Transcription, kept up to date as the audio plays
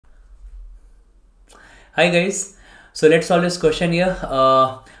Hi guys, so let's solve this question here.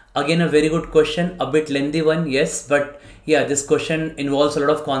 Again a very good question, a bit lengthy one, yes, but yeah, this question involves a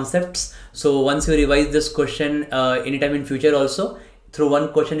lot of concepts. So once you revise this question anytime in future also, through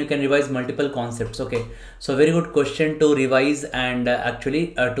one question you can revise multiple concepts. Okay, so very good question to revise and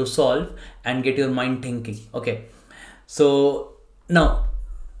actually to solve and get your mind thinking. Okay, so now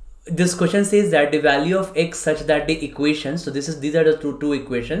this question says that the value of x such that the equations, so these are the two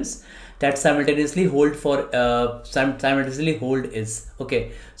equations that simultaneously hold is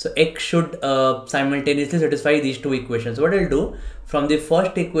okay. So x should simultaneously satisfy these two equations. What I'll do, from the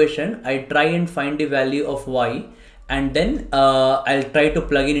first equation I try and find the value of y, and then I'll try to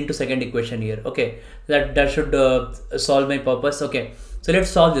plug in into second equation here. Okay, that should solve my purpose. Okay, so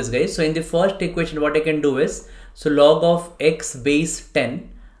let's solve this, guys. So in the first equation what I can do is, so log of x base 10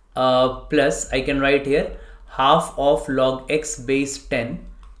 plus I can write here half of log x base 10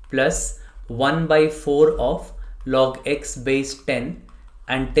 plus 1 by 4 of log x base 10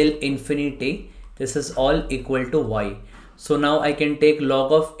 until infinity. This is all equal to y. So now I can take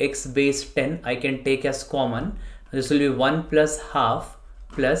log of x base 10, I can take as common. This will be 1 plus half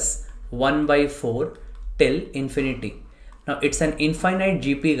plus 1 by 4 till infinity. Now it's an infinite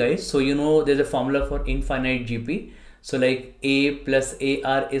GP, guys, so you know there's a formula for infinite GP. So like a plus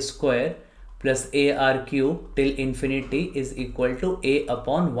ar is square plus ar cube till infinity is equal to a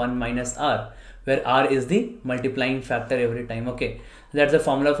upon 1 minus r, where r is the multiplying factor every time. Okay, that's the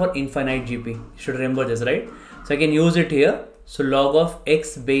formula for infinite GP. You should remember this, right? So I can use it here. So log of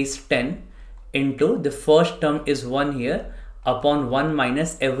x base 10 into the first term is 1 here upon 1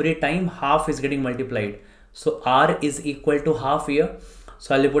 minus every time half is getting multiplied. So r is equal to half here.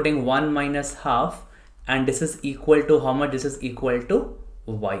 So I'll be putting 1 minus half, and this is equal to how much? This is equal to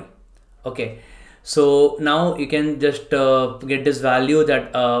y. Okay, so now you can just get this value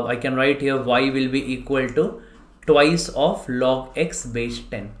that I can write here y will be equal to twice of log x base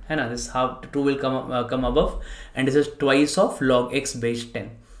 10. And this half 2 will come above, and this is twice of log x base 10.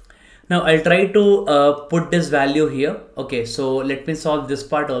 Now I'll try to put this value here. Okay, so let me solve this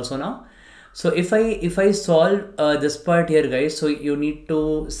part also now. So if I solve this part here, guys, so you need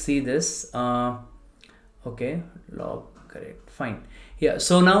to see this. Okay, log, correct, fine. Yeah,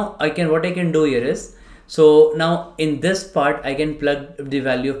 so now what I can do here is, so now in this part I can plug in the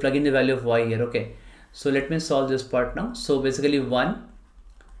value of y here. Okay, so let me solve this part now. So basically 1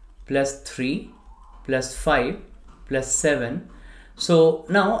 plus 3 plus 5 plus 7. So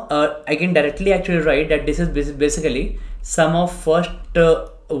now I can directly actually write that this is basically sum of first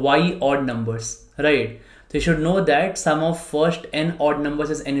y odd numbers, right? So you should know that sum of first n odd numbers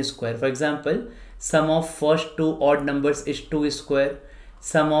is n square. For example, sum of first 2 odd numbers is 2 square.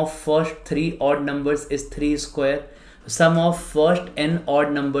 Sum of first 3 odd numbers is 3 square. Sum of first n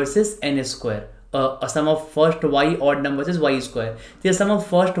odd numbers is n square. Sum of first y odd numbers is y square. This is sum of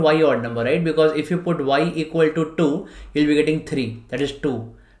first y odd number, right? Because if you put y equal to 2, you'll be getting 3. That is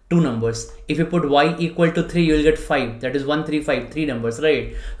 2 numbers. If you put y equal to 3, you will get 5. That is 1, 3, 5, 3 numbers,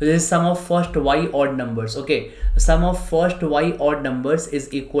 right? So this is sum of first y odd numbers. Okay, sum of first y odd numbers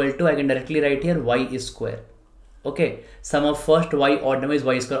is equal to, I can directly write here, y is square. Okay, sum of first y odd number is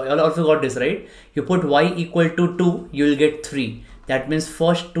y square. You all also got this, right? You put y equal to 2, you will get 3. That means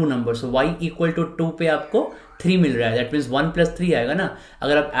first 2 numbers. So y equal to 2 पे आपको 3 मिल रहा है. That means 1 plus 3 आएगा ना.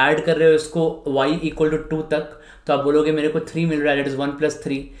 अगर आप add कर रहे हो इसको y equal to 2 तक, तो आप बोलोगे मेरे को 3 मिल रहा है, that is 1 plus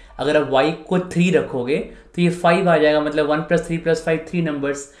 3. अगर आप y को 3 रखोगे तो ये 5 आ जाएगा, मतलब 1 plus 3 plus 5 3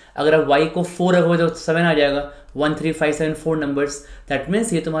 numbers. अगर आप y को 4 रखोगे तो 7 आ जाएगा, 1 3 5 7 4 numbers. That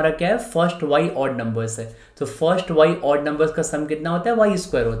means ये तुम्हारा क्या है? फर्स्ट y odd numbers है. तो फर्स्ट y odd numbers का सम कितना होता है? y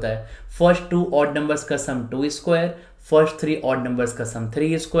स्क्वायर होता है. फर्स्ट 2 odd numbers का सम 2 स्क्वायर. फर्स्ट 3 odd numbers का सम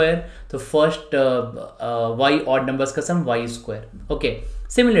 3 स्क्वायर. तो फर्स्ट y odd numbers का सम y स्क्वायर. ओके,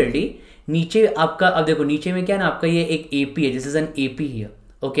 सिमिलरली नीचे आपका, अब देखो नीचे में क्या है ना, आपका ये एक AP है, this is an AP here.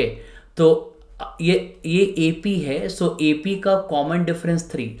 Okay, तो ये AP है. सो AP का common difference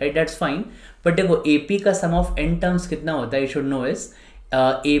 3, right? That's fine. But देखो AP का सम ऑफ n टर्म्स कितना होता है? You should know is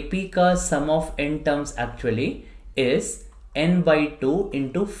AP का सम of n terms actually is n by 2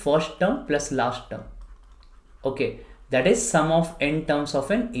 into first term plus last term. Okay, that is sum of n terms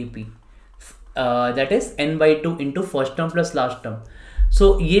of an AP. That is n by 2 into first term plus last term.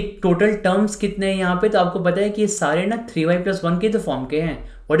 So ये total terms कितने हैं यहाँ पे? तो आपको पता है कि ये सारे ना 3y plus 1 के तो फॉर्म के हैं.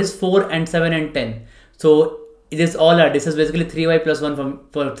 What is 4 and 7 and 10? So this all are, this is basically 3y plus 1 form.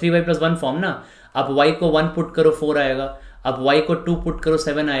 For 3y plus 1 form ना, आप y को 1 पुट करो 4 आएगा, आप y को 2 पुट करो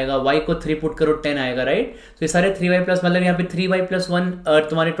 7 आएगा, y को 3 पुट करो 10 आएगा, राइट? तो ये सारे 3y प्लस, मतलब यहाँ पे 3y plus 1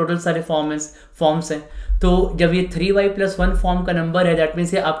 तुम्हारे टोटल सारे फॉर्म्स हैं. तो जब ये 3y plus 1 फॉर्म का नंबर है, दैट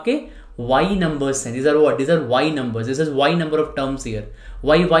मीन्स ये आपके y numbers हैं, these are what, these are y numbers, this is y number of terms here.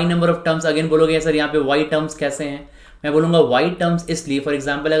 y number of terms, again बोलोगे सर यहाँ पे y terms कैसे हैं, मैं बोलूँगा y terms इसलिए, फॉर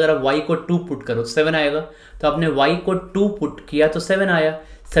एग्जाम्पल अगर आप y को 2 पुट करो तो 7 आएगा, तो आपने y को 2 पुट किया तो 7 आया,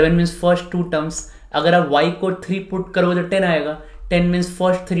 7 मीन्स फर्स्ट 2 टर्म्स. अगर आप y को 3 पुट करोगे तो 10 आएगा, 10 मीन्स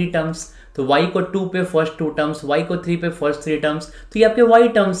फर्स्ट 3 टर्म्स. तो y को 2 पे फर्स्ट 2 टर्म्स, y को 3 पे फर्स्ट 3 टर्म्स, तो ये आपके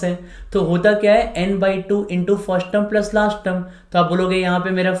y टर्म्स हैं. तो होता क्या है, n/2 into first term plus last term. तो आप बोलोगे यहाँ पे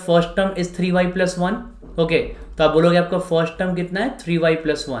मेरा first term is 3y + 1. Okay, तो आप बोलोगे आपका फर्स्ट टर्म कितना है, 3y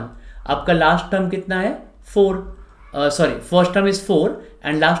 + 1. आपका लास्ट टर्म कितना है, 4. First term is 4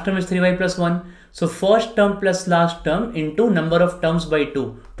 and last term is 3y + 1. So first term plus last term into number of terms by 2.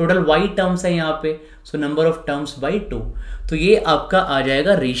 Total y terms है यहाँ पे, so number of terms by 2. तो ये आपका आ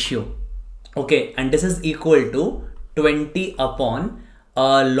जाएगा ratio. Okay, and this is equal to 20 upon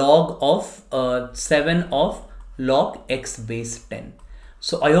log of 7 of log x base 10.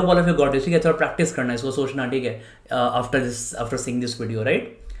 So I hope all of you got this. ठीक है, थोड़ा प्रैक्टिस करना है, इसको सोचना, ठीक है, after seeing this video, right?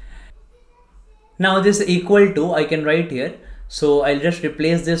 Now this equal to, I can write here, so I'll just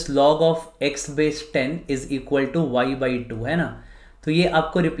replace this log of x base 10 is equal to y/2, है ना. तो ये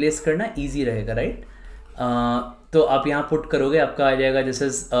आपको रिप्लेस करना easy रहेगा, right? तो आप यहाँ पुट करोगे, आपका आ जाएगा this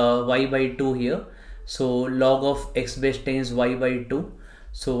is y/2 here. So log of x base 10 is y/2.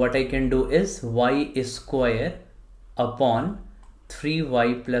 So what I can do is y is square upon 3y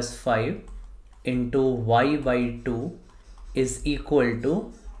plus 5 into y/2 is equal to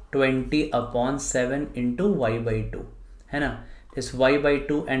 20 upon 7 into y/2, है ना. This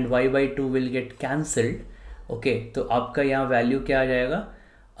y/2 and y/2 will get cancelled. Okay, तो आपका यहाँ value क्या आ जाएगा,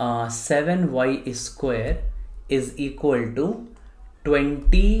 7y square is equal to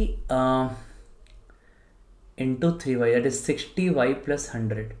 20 into 3y, that is 60y plus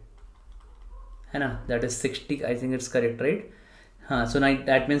 100, है ना. That is 60, I think it's correct, right? हाँ, so now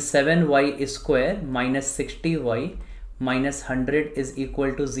that means 7y square minus 60y minus 100 is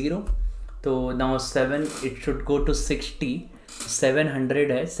equal to 0. तो now 7, it should go to 60.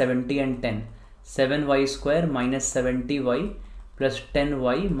 700 है, 70 and 10. 7y square minus 70y plus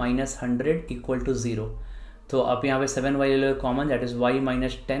 10y minus 100 equal to 0. तो आप यहाँ पे 7y ले लो common, that is y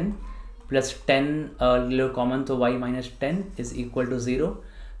minus 10 plus 10 ले लो common, तो y minus 10 is equal to 0.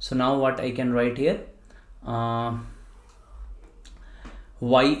 So now what I can write here,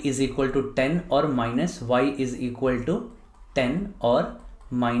 y is equal to 10 or minus y is equal to 10 or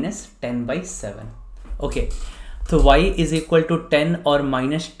minus 10/7. Okay, so y is equal to 10 or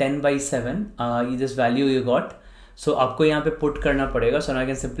minus 10/7. This value you got. So आपको यहाँ पे put करना पड़ेगा. So now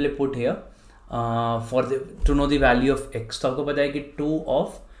I can simply put here to know the value of x. तो आपको पता है कि 2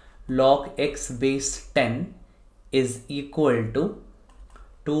 of log x base 10 is equal to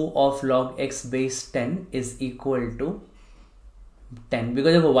 2 of log x base 10 is equal to 10.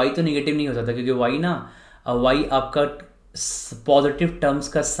 Because देखो y तो निगेटिव नहीं हो सकता, क्योंकि y ना y आपका पॉजिटिव टर्म्स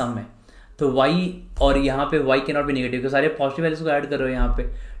का सम है. तो y और यहाँ पे y can not be negative, सारे पॉजिटिव वैल्यूज को ऐड करो यहाँ पे,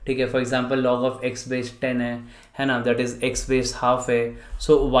 ठीक है. For example log of x base 10 है ना, that is x base half है.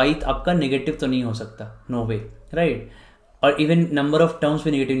 सो y आपका नेगेटिव तो नहीं हो सकता, नो वे, राइट. और इवन नंबर ऑफ टर्म्स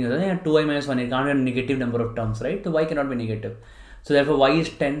भी नेगेटिव नहीं होता है, 2y minus 1, it can't be a negative number of terms, right? So y cannot be negative. So therefore y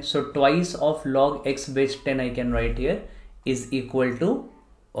is 10. So twice of log x base 10 I can write here is equal to,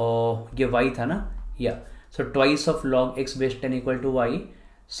 ये y था ना, yeah. So twice of log x base 10 equal to y.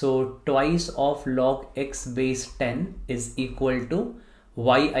 So twice of log x base 10 is equal to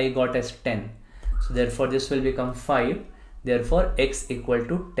y I got as 10. So therefore this will become 5. Therefore x equal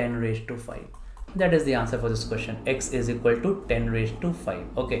to 10 raised to 5. That is the answer for this question. X is equal to 10 raised to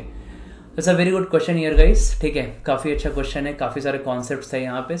 5. Okay. It's a very good question here, guys. ठीक है, काफ़ी अच्छा question है, काफ़ी सारे concepts है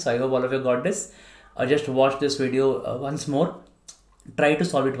यहाँ पे. So I hope all of you got this. Just watch this video once more. Try to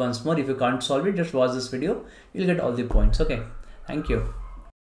solve it once more. If you can't solve it, just watch this video. You'll get all the points. Okay. Thank you.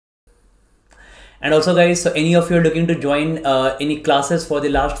 And also guys, so any of you are looking to join any classes for the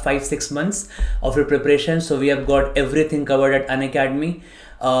last 5-6 months of your preparation, so we have got everything covered at Unacademy.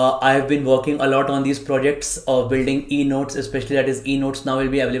 I have been working a lot on these projects of building e-notes, especially that is e-notes now will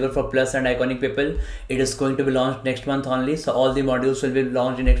be available for plus and iconic people. It is going to be launched next month only, so all the modules will be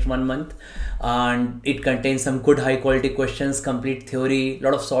launched in next 1 month, and it contains some good high quality questions, complete theory,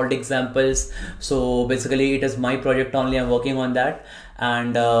 lot of solved examples. So basically it is my project only, I'm working on that,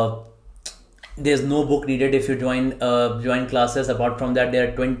 and there's no book needed if you join classes. Apart from that, there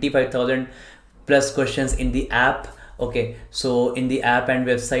are 25,000 plus questions in the app. Okay, so in the app and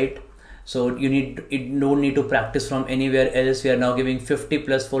website, so you don't need to practice from anywhere else. We are now giving 50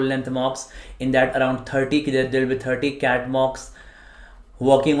 plus full length mocks. In that, around 30, there will be 30 CAT mocks,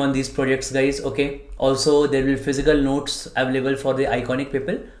 working on these projects, guys. Okay, also there will be physical notes available for the iconic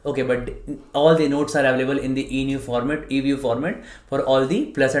people. Okay, but all the notes are available in the eView format for all the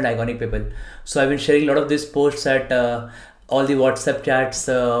plus and iconic people. So I've been sharing a lot of these posts at all the WhatsApp chats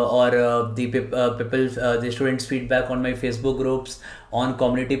or the students feedback on my Facebook groups, on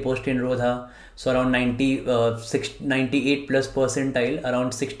community post in Rodha. So around 98 plus percentile,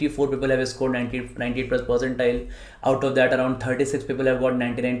 around 64 people have scored 98 plus percentile. Out of that, around 36 people have got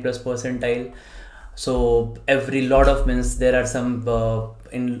 99 plus percentile. So every lot of means there are some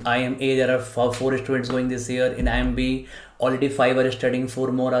in IMA there are 4 students going this year. In IMB already 5 are studying,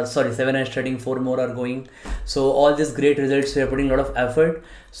 7 are studying, 4 more are going. So all these great results, we are putting a lot of effort.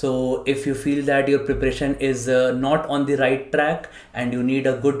 So if you feel that your preparation is not on the right track and you need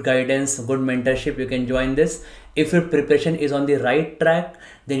a good guidance, good mentorship, you can join this. If your preparation is on the right track,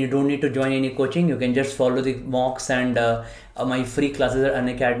 then you don't need to join any coaching. You can just follow the mocks and my free classes at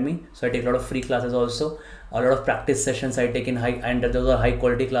Unacademy. So I take a lot of free classes also. A lot of practice sessions I take in and those are high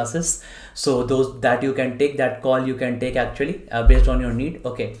quality classes. So those that you can take, that call you can take actually based on your need.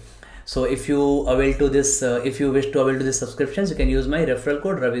 Okay. So if you avail to this, if you wish to avail to this subscriptions, you can use my referral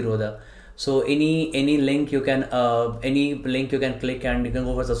code Ravi Rodha. So any link you can click and you can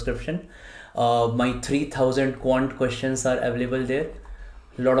go for subscription. My 3000 quant questions are available there.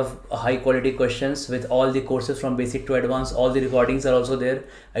 A lot of high quality questions with all the courses from basic to advanced. All the recordings are also there.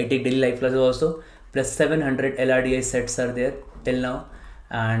 I take daily live classes also. Plus 700 LRDI sets are there till now,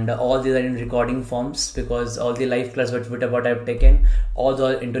 and all these are in recording forms because all the live classes what I've taken, all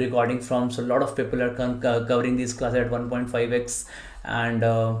those are into recording forms. So a lot of people are covering these classes at 1.5x, and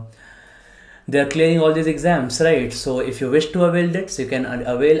they are clearing all these exams, right? So if you wish to avail that, so you can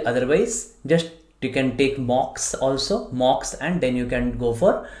avail. Otherwise, just you can take mocks, and then you can go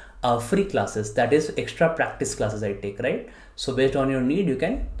for free classes. That is extra practice classes I take, right? So based on your need, you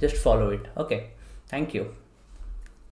can just follow it. Okay. Thank you.